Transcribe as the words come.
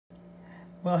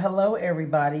Well, hello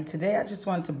everybody. Today I just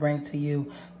wanted to bring to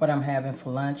you what I'm having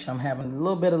for lunch. I'm having a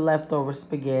little bit of leftover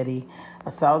spaghetti,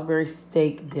 a Salisbury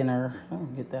steak dinner. Let me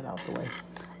get that out the way.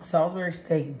 A Salisbury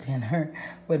steak dinner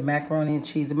with macaroni and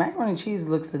cheese. The macaroni and cheese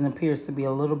looks and appears to be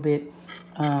a little bit,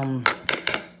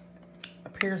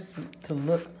 appears to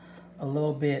look a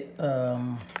little bit,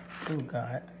 oh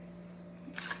God.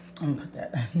 Let me put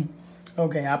that.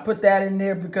 Okay, I put that in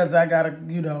there because I gotta,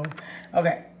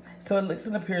 Okay, so it looks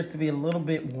and appears to be a little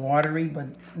bit watery, but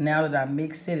now that I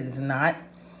mixed it, it's not.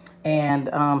 And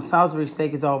Salisbury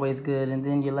steak is always good, and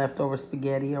then your leftover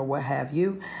spaghetti or what have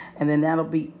you, and then that'll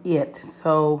be it.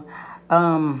 So,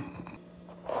 how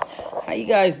you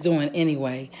guys doing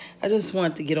anyway? I just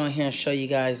wanted to get on here and show you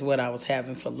guys what I was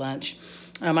having for lunch.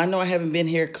 I know I haven't been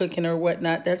here cooking or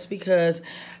whatnot. That's because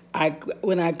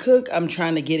when I cook, I'm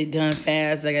trying to get it done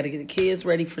fast. I got to get the kids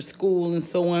ready for school and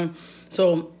so on.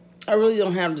 So I really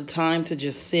don't have the time to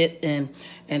just sit and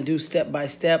do step by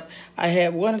step. I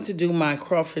had wanted to do my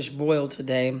crawfish boil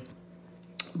today,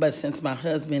 but since my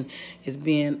husband is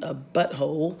being a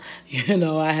butthole,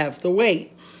 I have to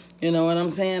wait. You know what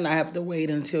I'm saying? I have to wait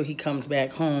until he comes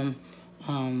back home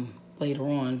later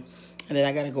on. And then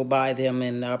I got to go buy them,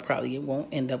 and I probably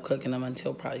won't end up cooking them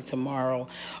until probably tomorrow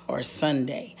or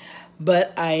Sunday.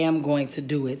 But I am going to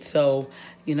do it. So,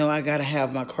 I got to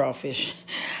have my crawfish.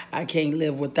 I can't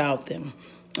live without them.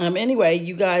 Anyway,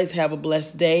 you guys have a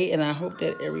blessed day, and I hope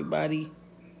that everybody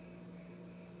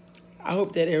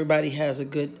has a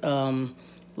good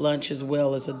lunch as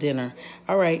well as a dinner.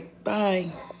 All right,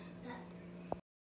 bye.